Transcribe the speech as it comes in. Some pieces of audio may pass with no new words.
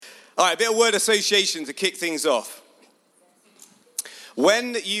All right, a bit of word association to kick things off.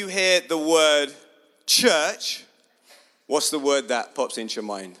 When you hear the word church, what's the word that pops into your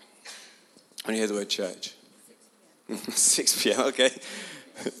mind when you hear the word church? 6 p.m., okay.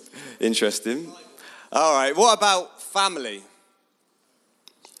 Interesting. All right, what about family?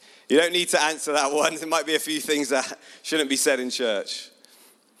 You don't need to answer that one. There might be a few things that shouldn't be said in church.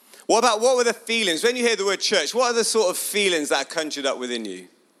 What were the feelings? When you hear the word church, what are the sort of feelings that are conjured up within you?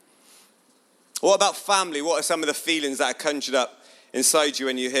 What about family? What are some of the feelings that are conjured up inside you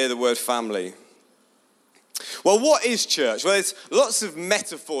when you hear the word family? Well, what is church? Well, there's lots of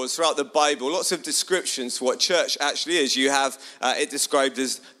metaphors throughout the Bible, lots of descriptions for what church actually is. You have it described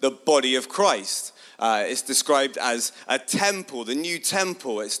as the body of Christ. It's described as a temple, the new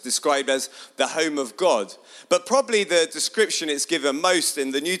temple. It's described as the home of God. But probably the description it's given most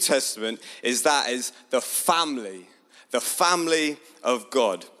in the New Testament is the family of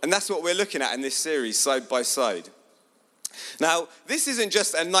God. And that's what we're looking at in this series, side by side. Now, this isn't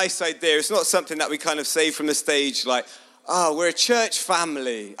just a nice idea. It's not something that we kind of say from the stage like, oh, we're a church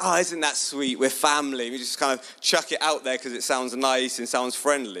family. Oh, isn't that sweet? We're family. We just kind of chuck it out there because it sounds nice and sounds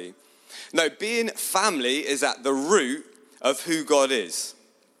friendly. No, being family is at the root of who God is.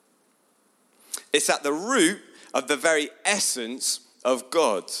 It's at the root of the very essence of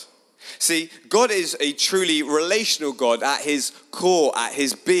God. See, God is a truly relational God at his core, at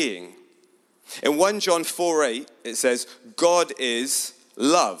his being. In 1 John 4:8, it says, God is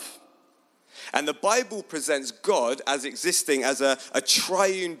love. And the Bible presents God as existing as a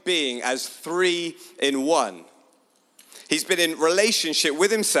triune being, as three in one. He's been in relationship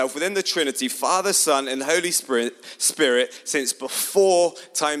with himself within the Trinity, Father, Son, and Holy Spirit since before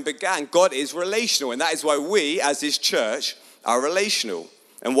time began. God is relational, and that is why we, as his church, are relational,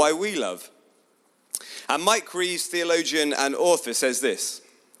 and why we love. And Mike Reeves, theologian and author, says this: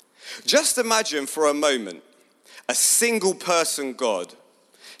 just imagine for a moment a single person God,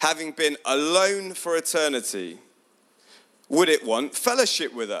 having been alone for eternity. Would it want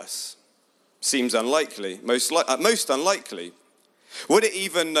fellowship with us? Seems unlikely, most unlikely. Would it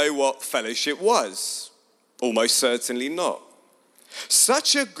even know what fellowship was? Almost certainly not.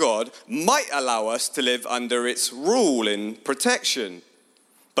 Such a God might allow us to live under its rule and protection,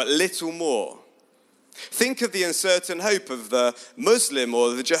 but little more. Think of the uncertain hope of the Muslim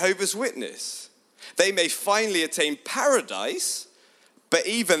or the Jehovah's Witness. They may finally attain paradise, but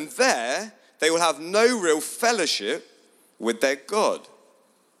even there, they will have no real fellowship with their God.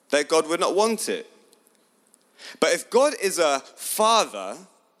 Their God would not want it. But if God is a father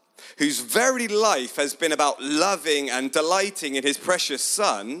whose very life has been about loving and delighting in his precious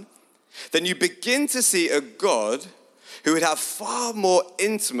son, then you begin to see a God who would have far more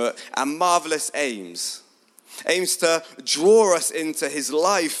intimate and marvelous aims to draw us into his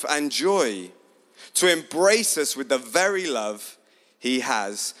life and joy, to embrace us with the very love he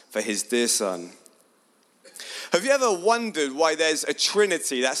has for his dear son. Have you ever wondered why there's a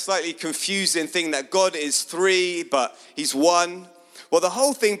Trinity, that slightly confusing thing that God is three, but he's one? Well, the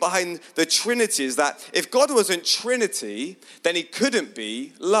whole thing behind the Trinity is that if God wasn't Trinity, then he couldn't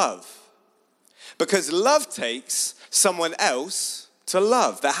be love. Because love takes someone else to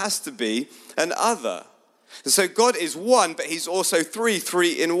love. There has to be an other. And so God is one, but he's also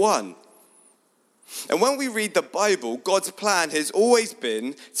three in one. And when we read the Bible, God's plan has always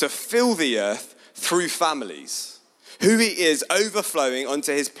been to fill the earth through families. Who he is overflowing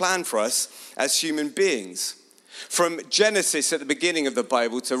onto his plan for us as human beings. From Genesis at the beginning of the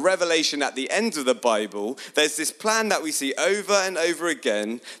Bible to Revelation at the end of the Bible, there's this plan that we see over and over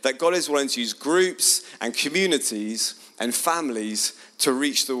again that God is wanting to use groups and communities and families to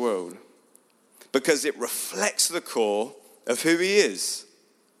reach the world. Because it reflects the core of who he is.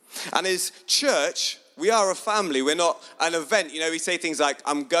 And as church, we are a family. We're not an event. You know, we say things like,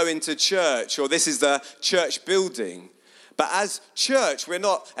 I'm going to church, or this is the church building. But as church, we're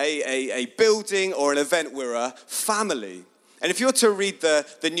not a building or an event. We're a family. And if you're to read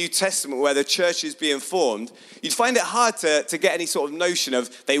the New Testament where the church is being formed, you'd find it hard to get any sort of notion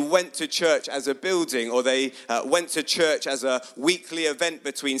of they went to church as a building or they went to church as a weekly event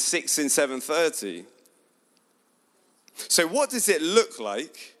between 6 and 7:30. So what does it look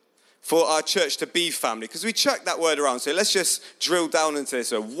like for our church to be family? Because we chuck that word around. So let's just drill down into this.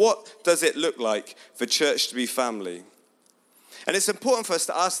 So what does it look like for church to be family? And it's important for us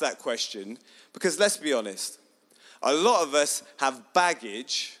to ask that question because let's be honest, a lot of us have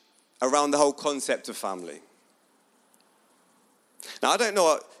baggage around the whole concept of family. Now, I don't know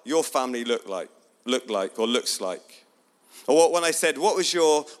what your family look like or looks like. Or when I said, what was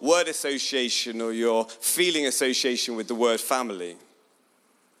your word association or your feeling association with the word family?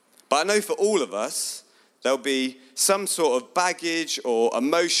 But I know for all of us, there'll be some sort of baggage or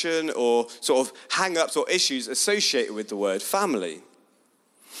emotion or sort of hang-ups or issues associated with the word family.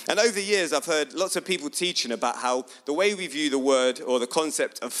 And over the years, I've heard lots of people teaching about how the way we view the word or the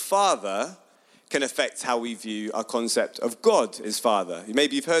concept of father can affect how we view our concept of God as father.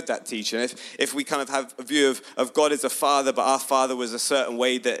 Maybe you've heard that teaching. If we kind of have a view of God as a father, but our father was a certain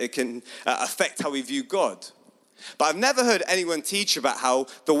way, that it can affect how we view God. But I've never heard anyone teach about how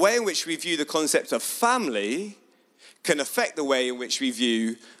the way in which we view the concept of family can affect the way in which we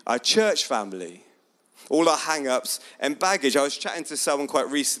view our church family. All our hang-ups and baggage. I was chatting to someone quite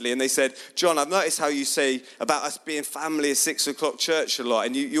recently and they said, John, I've noticed how you say about us being family at 6 o'clock church a lot,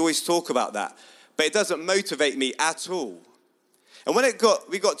 and you always talk about that. But it doesn't motivate me at all. And when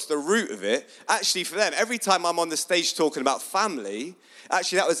we got to the root of it, actually for them, every time I'm on the stage talking about family,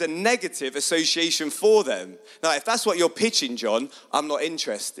 actually that was a negative association for them. Now, if that's what you're pitching, John, I'm not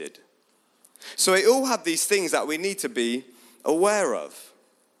interested. So we all have these things that we need to be aware of.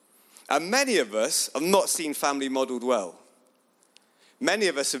 And many of us have not seen family modeled well. Many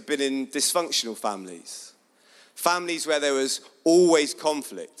of us have been in dysfunctional families. Families where there was always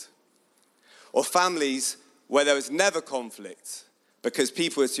conflict. Or families where there was never conflict because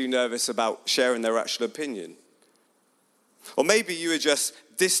people were too nervous about sharing their actual opinion. Or maybe you were just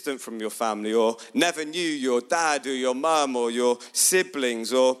distant from your family or never knew your dad or your mum or your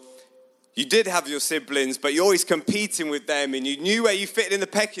siblings, or you did have your siblings, but you're always competing with them and you knew where you fit in the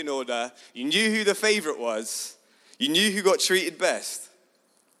pecking order. You knew who the favorite was. You knew who got treated best.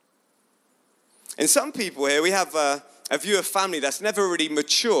 And some people here, we have a view of family that's never really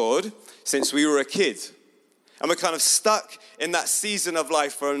matured since we were a kid. And we're kind of stuck in that season of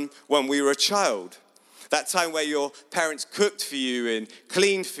life from when we were a child. That time where your parents cooked for you and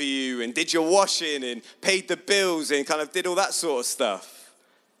cleaned for you and did your washing and paid the bills and kind of did all that sort of stuff.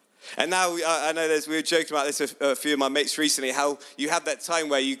 And now, I know we were joking about this with a few of my mates recently, how you have that time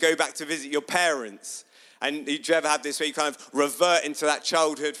where you go back to visit your parents. And do you ever have this where you kind of revert into that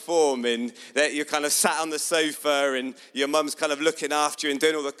childhood form and that you're kind of sat on the sofa and your mum's kind of looking after you and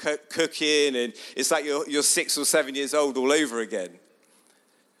doing all the cooking, and it's like you're 6 or 7 years old all over again.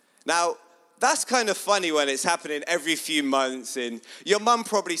 Now, that's kind of funny when it's happening every few months and your mum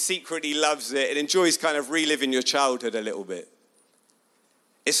probably secretly loves it and enjoys kind of reliving your childhood a little bit.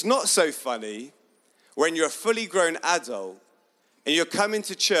 It's not so funny when you're a fully grown adult and you're coming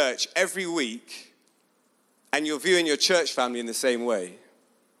to church every week and you're viewing your church family in the same way.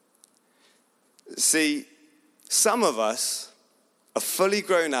 See, some of us are fully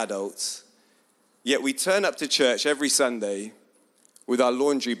grown adults, yet we turn up to church every Sunday with our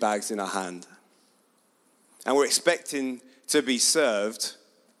laundry bags in our hand. And we're expecting to be served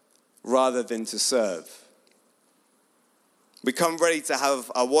rather than to serve. We come ready to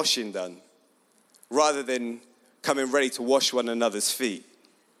have our washing done rather than coming ready to wash one another's feet.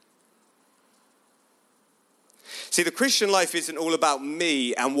 See, the Christian life isn't all about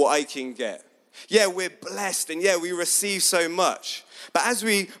me and what I can get. Yeah, we're blessed and yeah, we receive so much. But as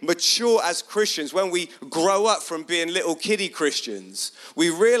we mature as Christians, when we grow up from being little kiddie Christians,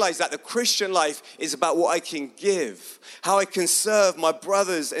 we realize that the Christian life is about what I can give, how I can serve my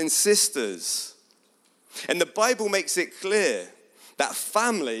brothers and sisters. And the Bible makes it clear that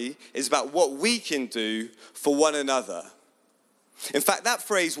family is about what we can do for one another. In fact, that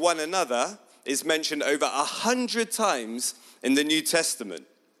phrase, one another, is mentioned over 100 times in the New Testament.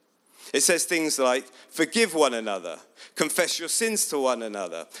 It says things like, forgive one another, confess your sins to one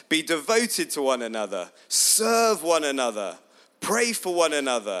another, be devoted to one another, serve one another, pray for one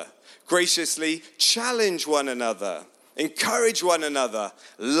another, graciously challenge one another, encourage one another,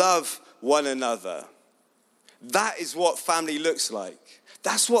 love one another. That is what family looks like.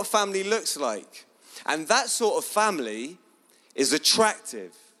 That's what family looks like. And that sort of family is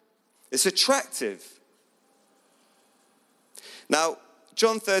attractive. It's attractive. Now,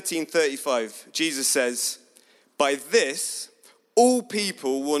 John 13:35, Jesus says, by this, all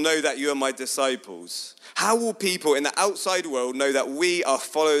people will know that you are my disciples. How will people in the outside world know that we are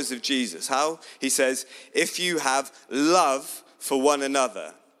followers of Jesus? How? He says, if you have love for one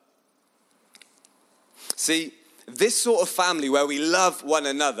another. See, this sort of family where we love one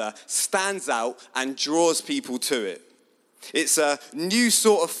another stands out and draws people to it. It's a new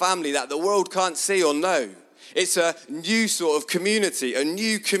sort of family that the world can't see or know. It's a new sort of community, a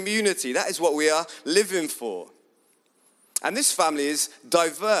new community. That is what we are living for. And this family is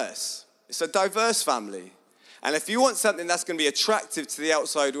diverse. It's a diverse family. And if you want something that's going to be attractive to the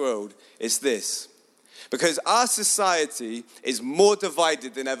outside world, it's this. Because our society is more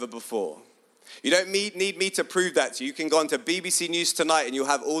divided than ever before. You don't need me to prove that to you. You can go on to BBC News tonight and you'll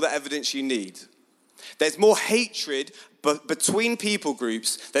have all the evidence you need. There's more hatred between people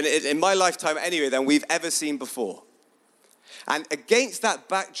groups than in my lifetime anyway than we've ever seen before. And against that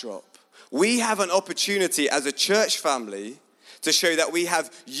backdrop, we have an opportunity as a church family to show that we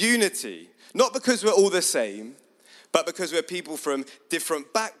have unity, not because we're all the same, but because we're people from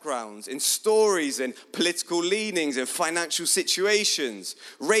different backgrounds, in stories and political leanings and financial situations,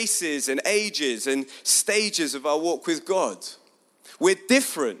 races and ages and stages of our walk with God. We're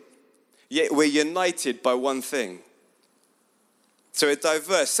different, yet we're united by one thing. So we're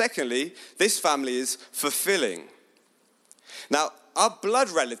diverse. Secondly, this family is fulfilling. Now, our blood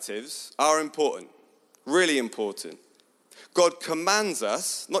relatives are important, really important. God commands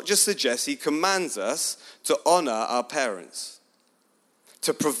us, not just suggests, he commands us to honor our parents,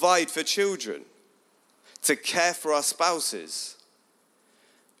 to provide for children, to care for our spouses.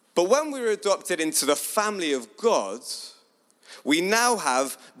 But when we were adopted into the family of God, we now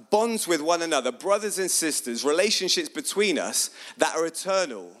have bonds with one another, brothers and sisters, relationships between us that are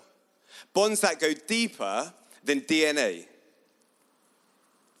eternal, bonds that go deeper than DNA.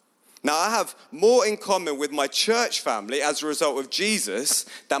 Now, I have more in common with my church family as a result of Jesus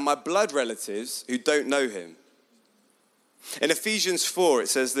than my blood relatives who don't know him. In Ephesians 4, it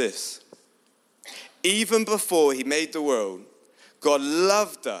says this: even before he made the world, God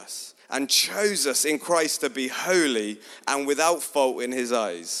loved us and chose us in Christ to be holy and without fault in his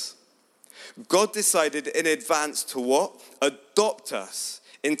eyes. God decided in advance to what? Adopt us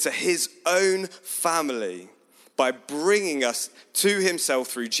into his own family by bringing us to himself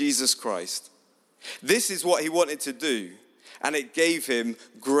through Jesus Christ. This is what he wanted to do, and it gave him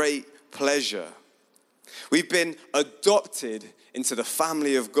great pleasure. We've been adopted into the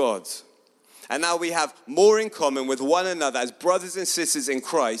family of God, and now we have more in common with one another as brothers and sisters in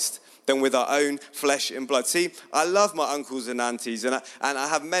Christ than with our own flesh and blood. See, I love my uncles and aunties, and I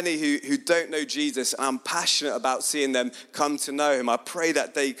have many who don't know Jesus, and I'm passionate about seeing them come to know him. I pray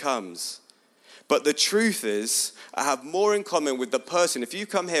that day comes. But the truth is, I have more in common with the person. If you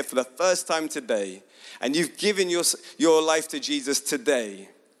come here for the first time today and you've given your life to Jesus today,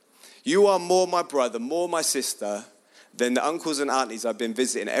 you are more my brother, more my sister than the uncles and aunties I've been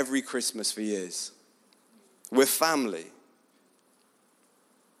visiting every Christmas for years. We're family.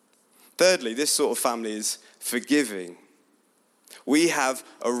 Thirdly, this sort of family is forgiving. We have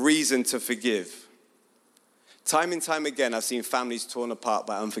a reason to forgive. Time and time again, I've seen families torn apart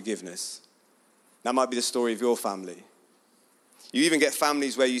by unforgiveness. That might be the story of your family. You even get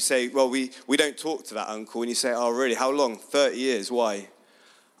families where you say, well, we don't talk to that uncle. And you say, oh, really? How long? 30 years. Why?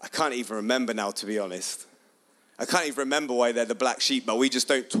 I can't even remember now, to be honest. I can't even remember why they're the black sheep, but we just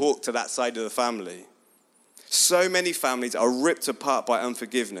don't talk to that side of the family. So many families are ripped apart by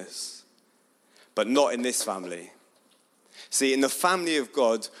unforgiveness, but not in this family. See, in the family of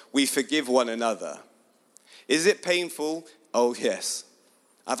God, we forgive one another. Is it painful? Oh, yes.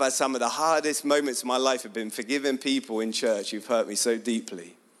 I've had some of the hardest moments of my life have been forgiving people in church who've hurt me so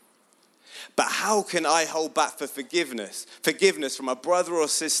deeply. But how can I hold back for forgiveness from a brother or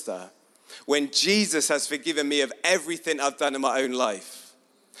sister, when Jesus has forgiven me of everything I've done in my own life?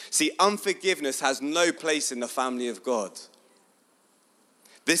 See, unforgiveness has no place in the family of God.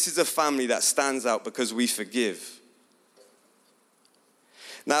 This is a family that stands out because we forgive.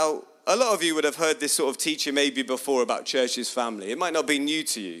 Now, a lot of you would have heard this sort of teaching maybe before about church's family. It might not be new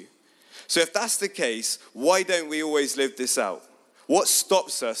to you. So if that's the case, why don't we always live this out? What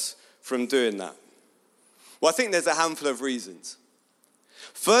stops us from doing that? Well, I think there's a handful of reasons.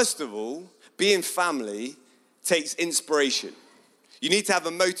 First of all, being family takes inspiration. You need to have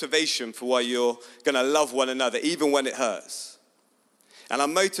a motivation for why you're going to love one another, even when it hurts. And our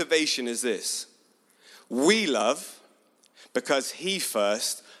motivation is this: we love because he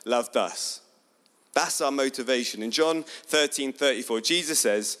first loved us. That's our motivation. In John 13:34, Jesus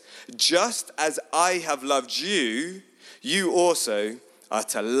says, just as I have loved you, you also are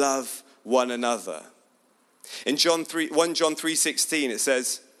to love one another. In 1 John 3:16, it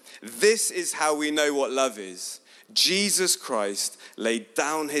says, this is how we know what love is. Jesus Christ laid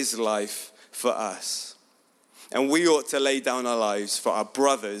down his life for us. And we ought to lay down our lives for our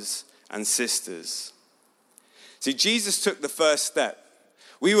brothers and sisters. See, Jesus took the first step.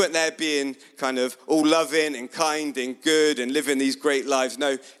 We weren't there being kind of all loving and kind and good and living these great lives.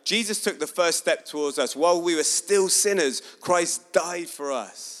 No, Jesus took the first step towards us. While we were still sinners, Christ died for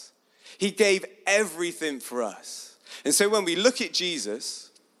us. He gave everything for us. And so when we look at Jesus,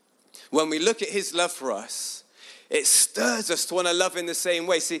 when we look at his love for us, it stirs us to want to love in the same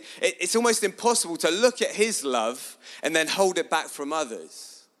way. See, it's almost impossible to look at his love and then hold it back from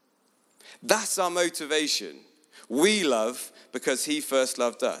others. That's our motivation. We love because he first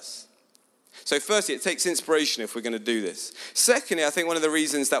loved us. So firstly, it takes inspiration if we're going to do this. Secondly, I think one of the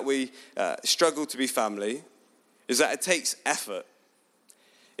reasons that we struggle to be family is that it takes effort.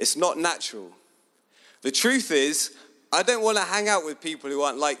 It's not natural. The truth is, I don't want to hang out with people who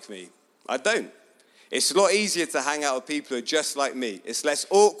aren't like me. I don't. It's a lot easier to hang out with people who are just like me. It's less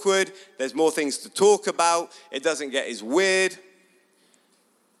awkward. There's more things to talk about. It doesn't get as weird.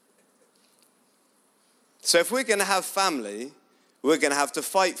 So if we're going to have family, we're going to have to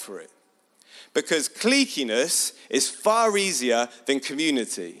fight for it. Because cliquiness is far easier than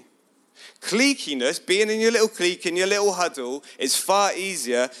community. Cliquiness, being in your little clique, in your little huddle, is far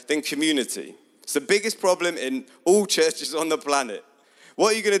easier than community. It's the biggest problem in all churches on the planet.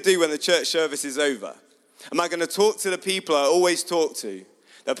 What are you going to do when the church service is over? Am I going to talk to the people I always talk to?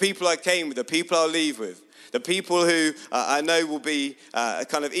 The people I came with, the people I'll leave with, the people who I know will be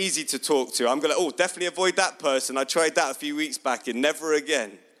kind of easy to talk to. I'm going to, definitely avoid that person. I tried that a few weeks back and never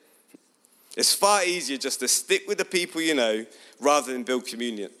again. It's far easier just to stick with the people you know rather than build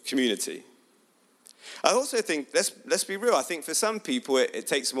community. I also think, let's be real, I think for some people it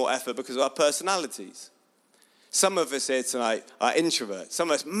takes more effort because of our personalities. Some of us here tonight are introverts, some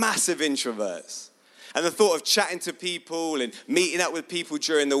of us massive introverts. And the thought of chatting to people and meeting up with people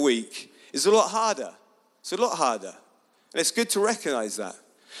during the week is a lot harder. It's a lot harder. And it's good to recognize that.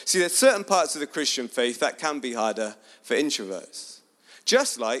 See, there's certain parts of the Christian faith that can be harder for introverts.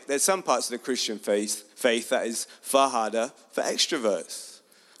 Just like there's some parts of the Christian faith that is far harder for extroverts.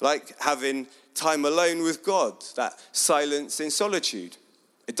 Like having time alone with God, that silence in solitude.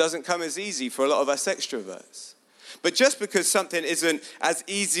 It doesn't come as easy for a lot of us extroverts. But just because something isn't as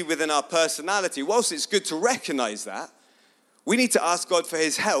easy within our personality, whilst it's good to recognize that, we need to ask God for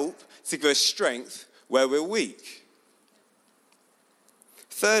his help to give us strength where we're weak.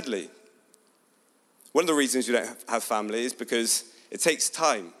 Thirdly, one of the reasons you don't have family is because it takes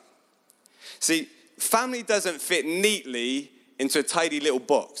time. See, family doesn't fit neatly into a tidy little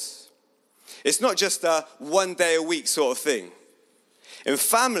box. It's not just a 1 day a week sort of thing. In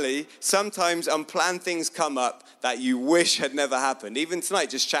family, sometimes unplanned things come up that you wish had never happened. Even tonight,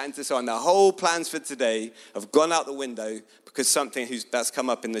 just chatting to someone, the whole plans for today have gone out the window because something that's come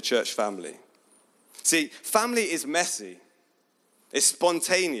up in the church family. See, family is messy. It's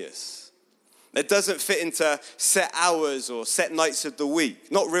spontaneous. It doesn't fit into set hours or set nights of the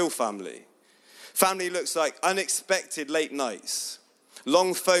week. Not real family. Family looks like unexpected late nights,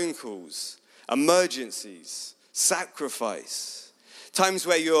 long phone calls, emergencies, sacrifice. Times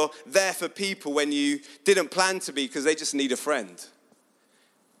where you're there for people when you didn't plan to be because they just need a friend.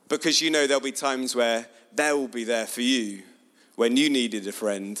 Because you know there'll be times where they will be there for you when you needed a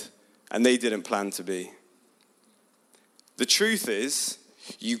friend and they didn't plan to be. The truth is,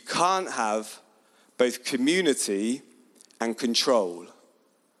 you can't have both community and control.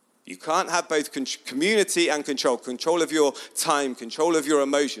 You can't have both community and control of your time, control of your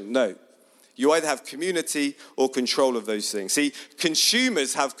emotion. No. You either have community or control of those things. See,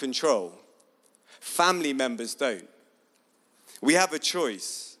 consumers have control. Family members don't. We have a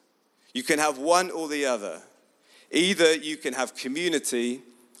choice. You can have one or the other. Either you can have community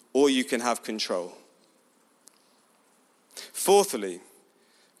or you can have control. Fourthly,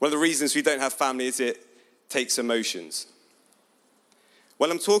 one of the reasons we don't have family is it takes emotions. When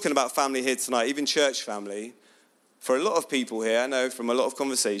I'm talking about family here tonight, even church family, for a lot of people here, I know from a lot of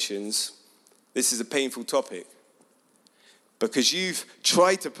conversations, this is a painful topic because you've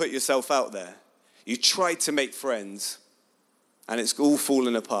tried to put yourself out there. You tried to make friends and it's all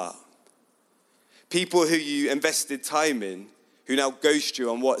fallen apart. People who you invested time in who now ghost you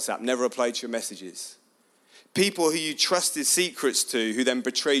on WhatsApp, never replied to your messages. People who you trusted secrets to who then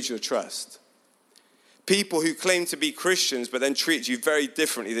betrayed your trust. People who claim to be Christians but then treat you very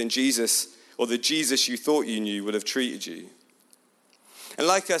differently than Jesus or the Jesus you thought you knew would have treated you. And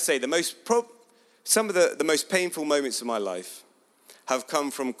like I say, some of the most painful moments of my life have come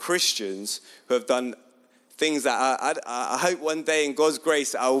from Christians who have done things that I hope one day in God's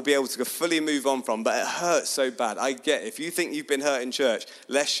grace I will be able to fully move on from, but it hurts so bad. I get it. If you think you've been hurt in church,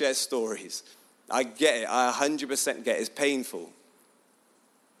 let's share stories. I get it. I 100% get it. It's painful.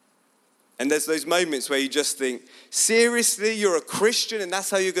 And there's those moments where you just think, seriously, you're a Christian and that's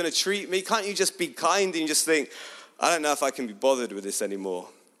how you're going to treat me? Can't you just be kind and just think, I don't know if I can be bothered with this anymore?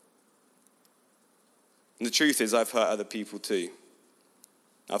 And the truth is, I've hurt other people too.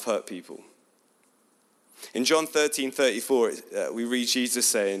 I've hurt people. In John 13:34, we read Jesus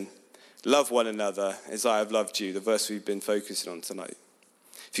saying, love one another as I have loved you, the verse we've been focusing on tonight.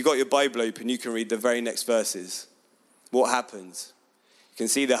 If you've got your Bible open, you can read the very next verses. What happens? You can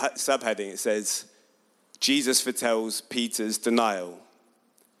see the subheading. It says, Jesus foretells Peter's denial.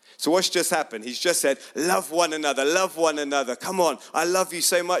 So what's just happened? He's just said, love one another, love one another. Come on, I love you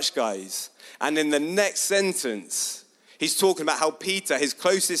so much, guys. And in the next sentence, he's talking about how Peter, his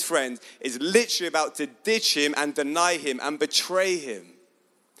closest friend, is literally about to ditch him and deny him and betray him.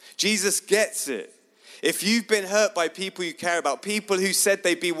 Jesus gets it. If you've been hurt by people you care about, people who said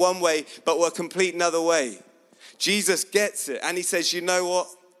they'd be one way but were complete another way, Jesus gets it. And he says, you know what?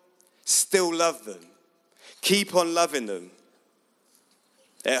 Still love them. Keep on loving them.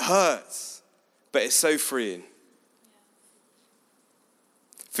 It hurts, but it's so freeing.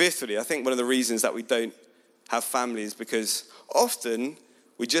 Fifthly, I think one of the reasons that we don't have family is because often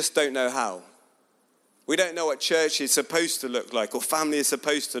we just don't know how. We don't know what church is supposed to look like or family is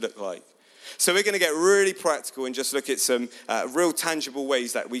supposed to look like. So we're going to get really practical and just look at some real tangible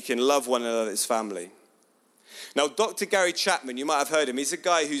ways that we can love one another as family. Now, Dr. Gary Chapman, you might have heard him. He's a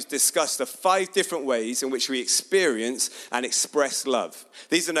guy who's discussed the 5 different ways in which we experience and express love.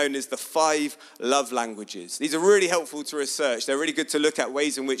 These are known as the 5 love languages. These are really helpful to research. They're really good to look at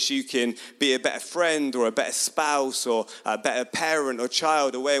ways in which you can be a better friend or a better spouse or a better parent or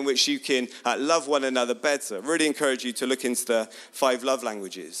child, a way in which you can love one another better. Really encourage you to look into the 5 love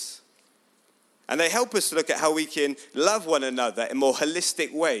languages. And they help us to look at how we can love one another in more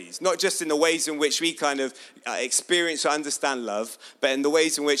holistic ways, not just in the ways in which we kind of experience or understand love, but in the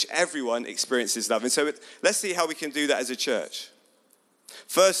ways in which everyone experiences love. And so let's see how we can do that as a church.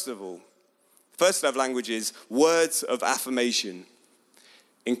 First of all, first love language is words of affirmation.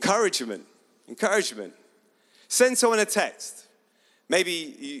 Encouragement. Send someone a text. Maybe,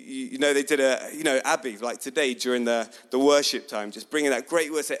 you know, they did Abby, like today during the worship time, just bringing that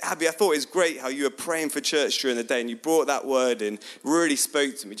great word. Say, Abby, I thought it was great how you were praying for church during the day and you brought that word and really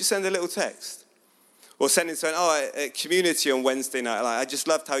spoke to me. Just send a little text. Or sending someone, at community on Wednesday night, I just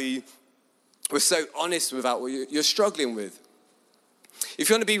loved how you were so honest about what you're struggling with. If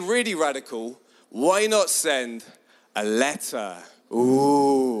you want to be really radical, why not send a letter?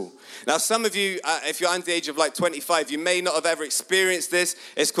 Ooh. Now, some of you, if you're under the age of like 25, you may not have ever experienced this.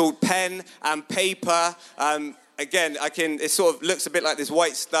 It's called pen and paper. Again, it sort of looks a bit like this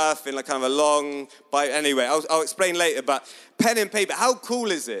white stuff in like kind of a long, anyway, I'll explain later, but pen and paper, how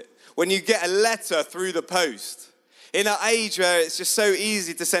cool is it when you get a letter through the post? In our age where it's just so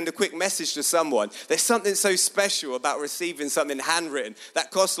easy to send a quick message to someone, there's something so special about receiving something handwritten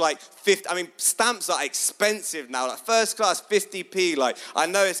that costs like 50. I mean, stamps are expensive now, like first class 50p. Like, I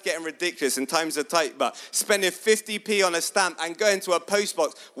know it's getting ridiculous and times are tight, but spending 50p on a stamp and going to a post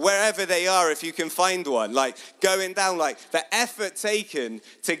box wherever they are, if you can find one, like going down, like the effort taken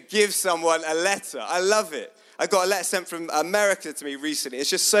to give someone a letter. I love it. I got a letter sent from America to me recently.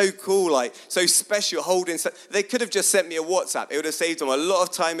 It's just so cool, like so special holding. They could have just sent me a WhatsApp. It would have saved them a lot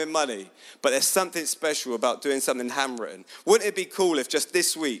of time and money. But there's something special about doing something handwritten. Wouldn't it be cool if just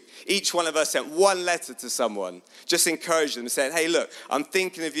this week, each one of us sent one letter to someone, just encourage them, saying, hey, look, I'm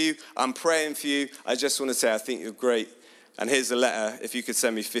thinking of you. I'm praying for you. I just want to say I think you're great. And here's a letter. If you could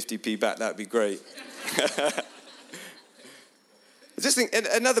send me 50p back, that'd be great. Just think,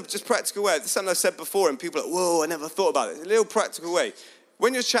 another just practical way, this is something I've said before, and people are like, whoa, I never thought about it. A little practical way.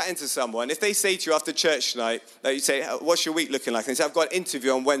 When you're chatting to someone, if they say to you after church tonight, you say, what's your week looking like? And they say, I've got an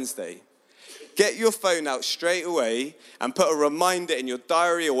interview on Wednesday. Get your phone out straight away and put a reminder in your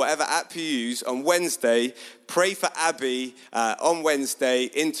diary or whatever app you use on Wednesday. Pray for Abby on Wednesday,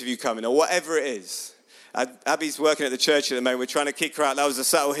 interview coming, or whatever it is. Abby's working at the church at the moment. We're trying to kick her out. That was a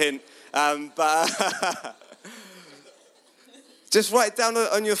subtle hint. Just write it down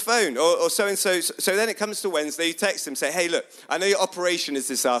on your phone or so-and-so. So then it comes to Wednesday, you text them, say, hey, look, I know your operation is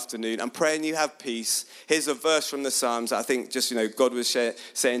this afternoon. I'm praying you have peace. Here's a verse from the Psalms that I think just, God was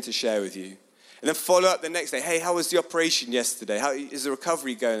saying to share with you. And then follow up the next day. Hey, how was the operation yesterday? How is the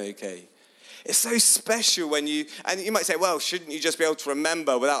recovery going okay? It's so special and you might say, well, shouldn't you just be able to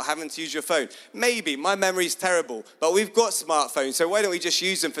remember without having to use your phone? Maybe, my memory's terrible, but we've got smartphones, so why don't we just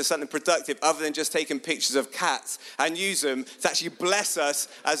use them for something productive other than just taking pictures of cats and use them to actually bless us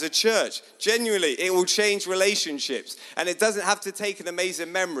as a church? Genuinely, it will change relationships, and it doesn't have to take an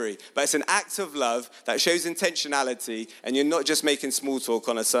amazing memory, but it's an act of love that shows intentionality, and you're not just making small talk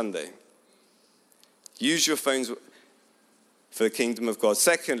on a Sunday. Use your phones for the kingdom of God.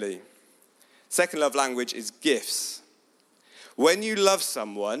 Second love language is gifts. When you love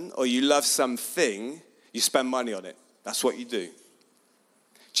someone or you love something, you spend money on it. That's what you do.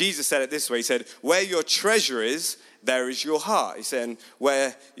 Jesus said it this way. He said, where your treasure is, there is your heart. He's saying,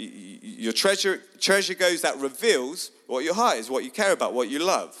 where your treasure goes, that reveals what your heart is, what you care about, what you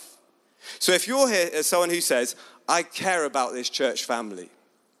love. So if you're here as someone who says, I care about this church family.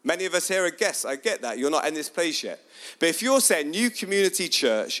 Many of us here are guests. I get that. You're not in this place yet. But if you're saying New Community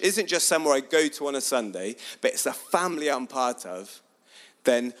Church isn't just somewhere I go to on a Sunday, but it's a family I'm part of,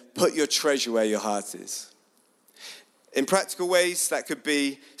 then put your treasure where your heart is. In practical ways, that could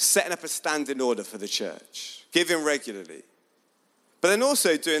be setting up a standing order for the church, giving regularly. But then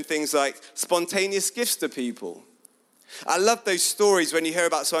also doing things like spontaneous gifts to people. I love those stories when you hear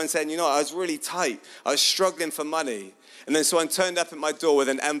about someone saying, I was really tight. I was struggling for money. And then someone turned up at my door with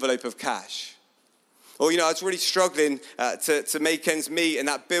an envelope of cash. Or, I was really struggling to make ends meet, and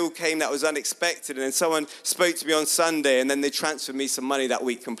that bill came that was unexpected. And then someone spoke to me on Sunday, and then they transferred me some money that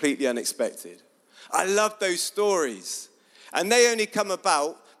week, completely unexpected. I love those stories. And they only come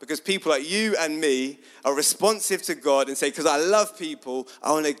about because people like you and me are responsive to God and say, because I love people,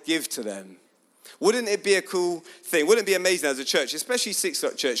 I want to give to them. Wouldn't it be a cool thing? Wouldn't it be amazing as a church, especially 6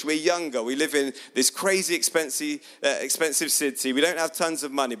 O'Clock Church? We're younger. We live in this crazy expensive city. We don't have tons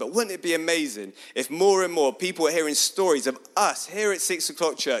of money. But wouldn't it be amazing if more and more people are hearing stories of us here at 6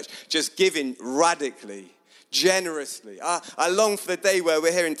 O'Clock Church just giving radically, generously? I long for the day where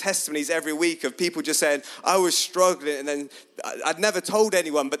we're hearing testimonies every week of people just saying, I was struggling, and then I'd never told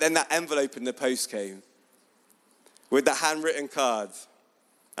anyone, but then that envelope in the post came with the handwritten card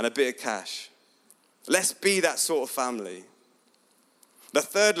and a bit of cash. Let's be that sort of family. The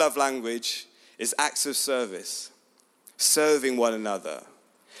third love language is acts of service, serving one another.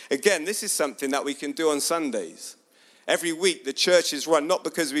 Again, this is something that we can do on Sundays. Every week, the church is run not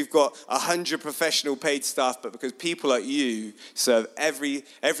because we've got 100 professional paid staff, but because people like you serve every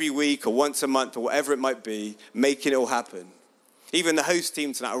week or once a month or whatever it might be, making it all happen. Even the host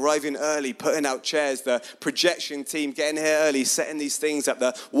team tonight, arriving early, putting out chairs, the projection team getting here early, setting these things up,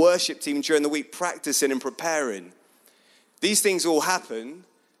 the worship team during the week practicing and preparing. These things all happen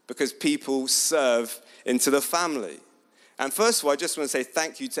because people serve into the family. And first of all, I just want to say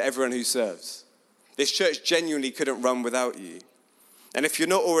thank you to everyone who serves. This church genuinely couldn't run without you. And if you're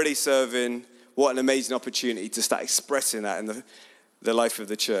not already serving, what an amazing opportunity to start expressing that in the life of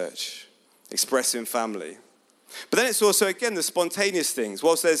the church, expressing family. But then it's also, again, the spontaneous things.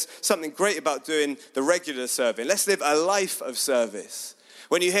 Whilst there's something great about doing the regular serving, let's live a life of service.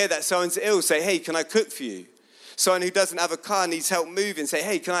 When you hear that someone's ill, say, hey, can I cook for you? Someone who doesn't have a car needs help moving, say,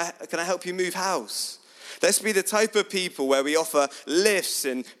 hey, can I help you move house? Let's be the type of people where we offer lifts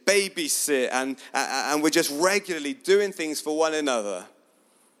and babysit and we're just regularly doing things for one another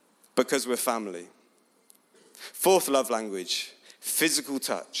because we're family. Fourth love language, physical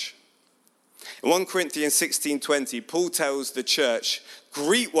touch. In 1 Corinthians 16:20, Paul tells the church,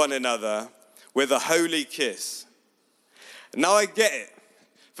 greet one another with a holy kiss. Now I get it.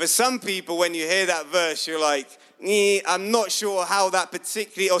 For some people, when you hear that verse, you're like, I'm not sure how that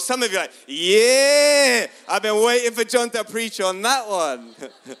particularly, or some of you are like, yeah, I've been waiting for John to preach on that one.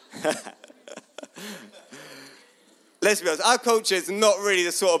 Let's be honest, our culture is not really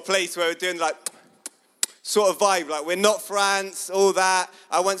the sort of place where we're doing like, sort of vibe, like we're not France, all that.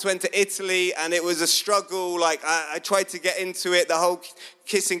 I once went to Italy and it was a struggle, like I tried to get into it, the whole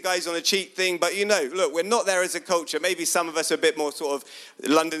kissing guys on the cheek thing, but look, we're not there as a culture. Maybe some of us are a bit more sort of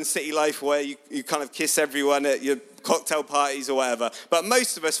London city life where you kind of kiss everyone at your cocktail parties or whatever, but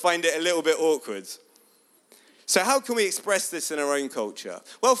most of us find it a little bit awkward. So how can we express this in our own culture?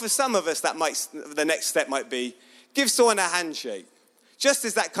 Well, for some of us, the next step might be, give someone a handshake, just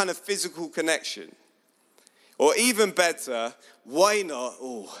as that kind of physical connection. Or even better, why not?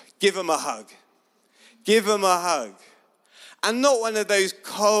 Give them a hug. Give them a hug. And not one of those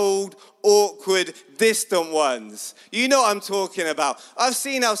cold, awkward, distant ones. You know what I'm talking about. I've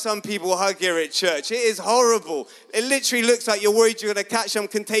seen how some people hug here at church. It is horrible. It literally looks like you're worried you're going to catch some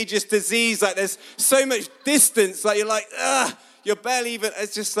contagious disease. Like there's so much distance. Like you're like, ugh. You're barely even,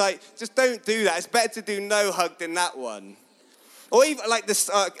 it's just like, just don't do that. It's better to do no hug than that one. Or even like this,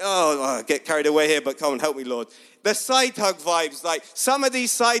 I get carried away here, but come on, help me, Lord. The side hug vibes, like some of these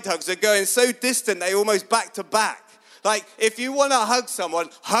side hugs are going so distant, they almost back to back. Like if you want to hug someone,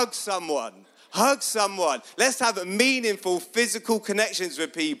 hug someone. Hug someone. Let's have meaningful physical connections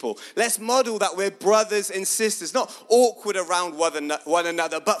with people. Let's model that we're brothers and sisters, not awkward around one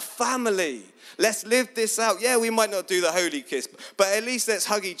another, but family. Let's live this out. Yeah, we might not do the holy kiss, but at least let's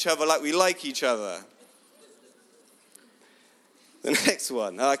hug each other like we like each other. The next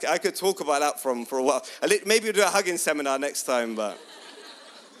one, I could talk about that for a while. Maybe we'll do a hugging seminar next time, but.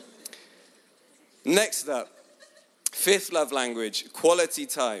 Next up, fifth love language, quality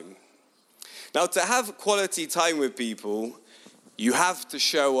time. Now, to have quality time with people, you have to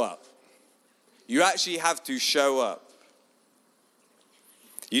show up. You actually have to show up.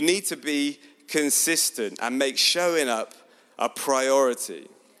 You need to be consistent and make showing up a priority.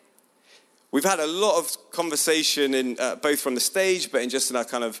 We've had a lot of conversation in both from the stage, but in our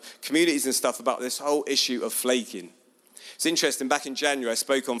kind of communities and stuff about this whole issue of flaking. It's interesting, back in January, I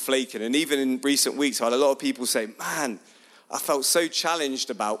spoke on flaking, and even in recent weeks, I had a lot of people say, man, I felt so challenged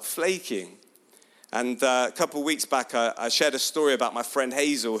about flaking. And a couple of weeks back, I shared a story about my friend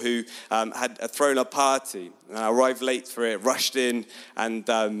Hazel, who had thrown a party. And I arrived late for it, rushed in,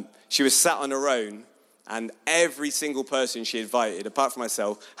 and she was sat on her own. And every single person she invited, apart from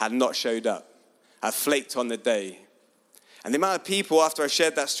myself, had not showed up. I flaked on the day. And the amount of people, after I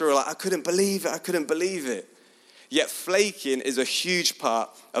shared that story, were like, I couldn't believe it. Yet flaking is a huge part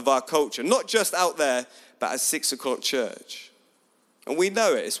of our culture, not just out there, but at 6 o'clock church. And we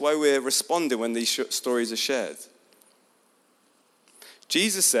know it. It's why we're responding when these stories are shared.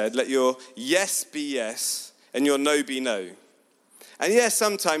 Jesus said, let your yes be yes and your no be no. And yes,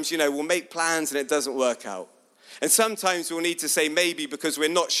 sometimes, we'll make plans and it doesn't work out. And sometimes we'll need to say maybe because we're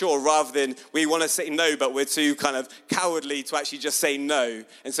not sure, rather than we want to say no, but we're too kind of cowardly to actually just say no.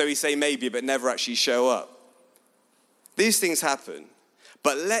 And so we say maybe, but never actually show up. These things happen.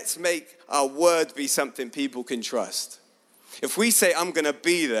 But let's make our word be something people can trust. If we say, I'm going to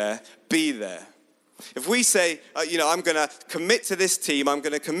be there, be there. If we say, I'm going to commit to this team, I'm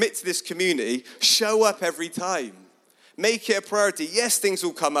going to commit to this community, show up every time. Make it a priority. Yes, things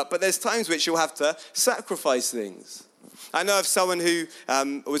will come up, but there's times which you'll have to sacrifice things. I know of someone who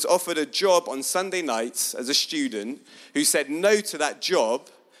was offered a job on Sunday nights as a student who said no to that job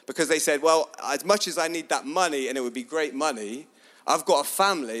because they said, well, as much as I need that money, and it would be great money, I've got a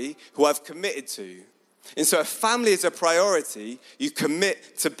family who I've committed to. And so if family is a priority, you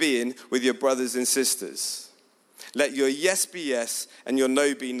commit to being with your brothers and sisters. Let your yes be yes and your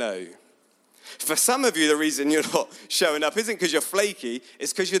no be no. For some of you, the reason you're not showing up isn't because you're flaky,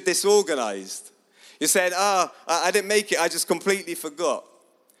 it's because you're disorganized. You're saying, I didn't make it, I just completely forgot.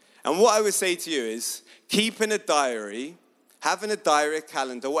 And what I would say to you is, keeping a diary, having a diary, a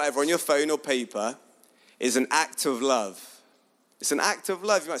calendar, whatever, on your phone or paper, is an act of love. It's an act of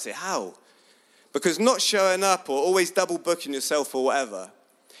love. You might say, how? Because not showing up or always double booking yourself or whatever,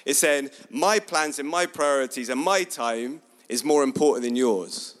 it's saying, my plans and my priorities and my time is more important than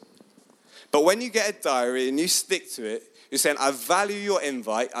yours. But when you get a diary and you stick to it, you're saying, I value your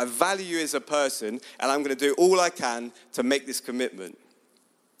invite, I value you as a person, and I'm going to do all I can to make this commitment.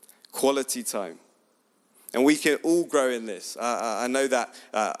 Quality time. And we can all grow in this. I know that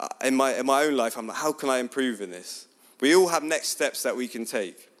in my own life, I'm like, how can I improve in this? We all have next steps that we can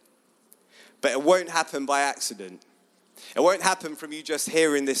take. But it won't happen by accident. It won't happen from you just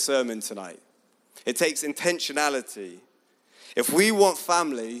hearing this sermon tonight. It takes intentionality. If we want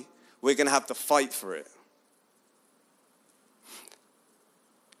family, we're going to have to fight for it.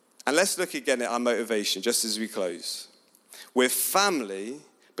 And let's look again at our motivation, just as we close. We're family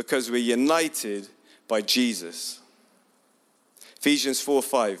because we're united by Jesus. Ephesians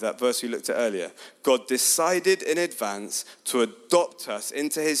 4:5, that verse we looked at earlier. God decided in advance to adopt us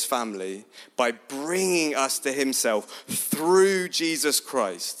into his family by bringing us to himself through Jesus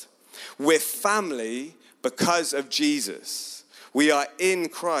Christ. We're family because of Jesus. We are in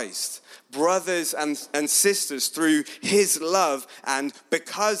Christ, brothers and sisters through his love and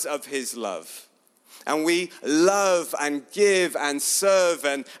because of his love. And we love and give and serve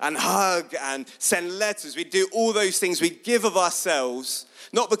and hug and send letters. We do all those things. We give of ourselves,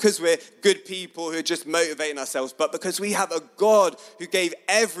 not because we're good people who are just motivating ourselves, but because we have a God who gave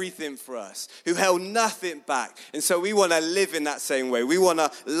everything for us, who held nothing back. And so we want to live in that same way. We want to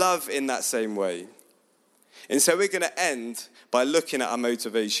love in that same way. And so we're going to end by looking at our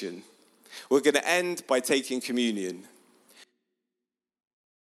motivation. We're going to end by taking communion.